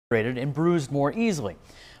and bruised more easily.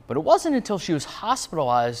 But it wasn't until she was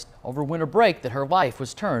hospitalized over winter break that her life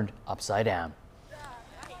was turned upside down.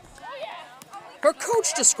 Her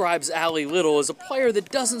coach describes Allie Little as a player that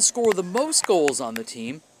doesn't score the most goals on the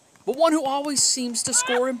team, but one who always seems to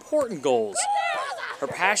score important goals. Her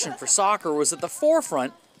passion for soccer was at the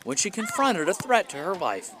forefront when she confronted a threat to her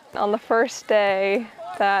life. On the first day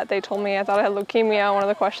that they told me I thought I had leukemia, one of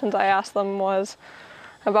the questions I asked them was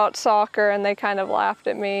about soccer, and they kind of laughed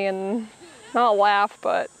at me, and not laugh,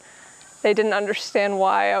 but they didn't understand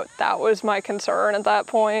why that was my concern at that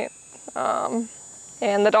point.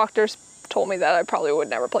 And the doctors told me that I probably would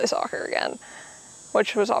never play soccer again,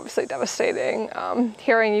 which was obviously devastating.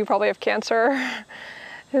 Hearing you probably have cancer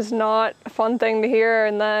is not a fun thing to hear,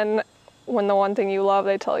 and then when the one thing you love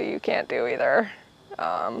they tell you can't do either.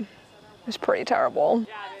 It's pretty terrible.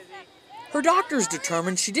 Her doctors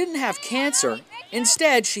determined she didn't have cancer.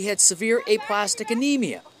 Instead, she had severe aplastic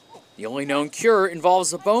anemia. The only known cure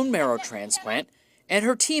involves a bone marrow transplant, and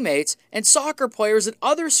her teammates and soccer players at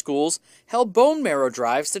other schools held bone marrow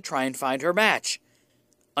drives to try and find her match.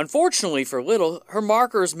 Unfortunately for Little, her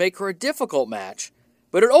markers make her a difficult match,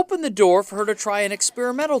 but it opened the door for her to try an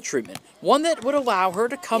experimental treatment, one that would allow her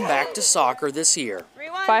to come back to soccer this year.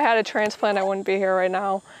 If I had a transplant, I wouldn't be here right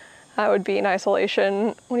now. I would be in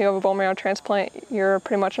isolation. When you have a bone marrow transplant, you're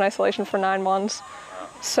pretty much in isolation for 9 months.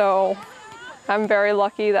 So I'm very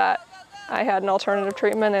lucky that I had an alternative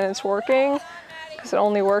treatment and it's working, because it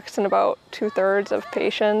only works in about 2/3 of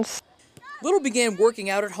patients. Little began working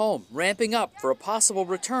out at home, ramping up for a possible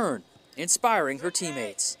return, inspiring her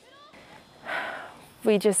teammates.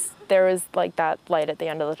 There was like that light at the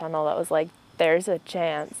end of the tunnel that was like, there's a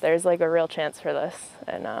chance, there's like a real chance for this.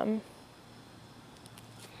 And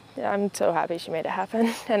yeah, I'm so happy she made it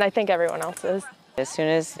happen, and I think everyone else is. As soon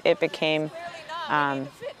as it became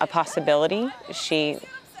a possibility,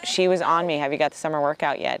 she was on me. Have you got the summer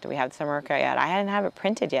workout yet? Do we have the summer workout yet? I hadn't have it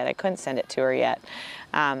printed yet. I couldn't send it to her yet.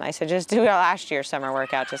 I said, just do last year's summer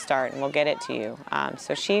workout to start and we'll get it to you.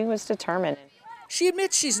 So she was determined. She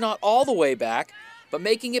admits she's not all the way back, but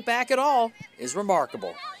making it back at all is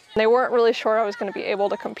remarkable. They weren't really sure I was going to be able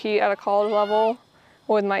to compete at a college level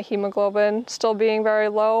with my hemoglobin still being very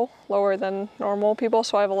low, lower than normal people,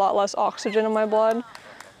 so I have a lot less oxygen in my blood.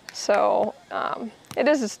 So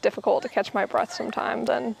it's difficult to catch my breath sometimes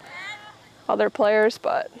than other players,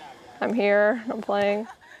 but I'm here, I'm playing.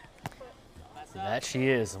 That she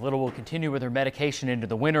is. Little will continue with her medication into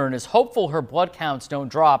the winter and is hopeful her blood counts don't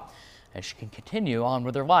drop as she can continue on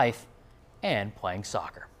with her life and playing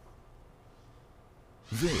soccer.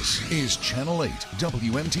 This is Channel 8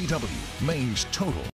 WMTW, Maine's total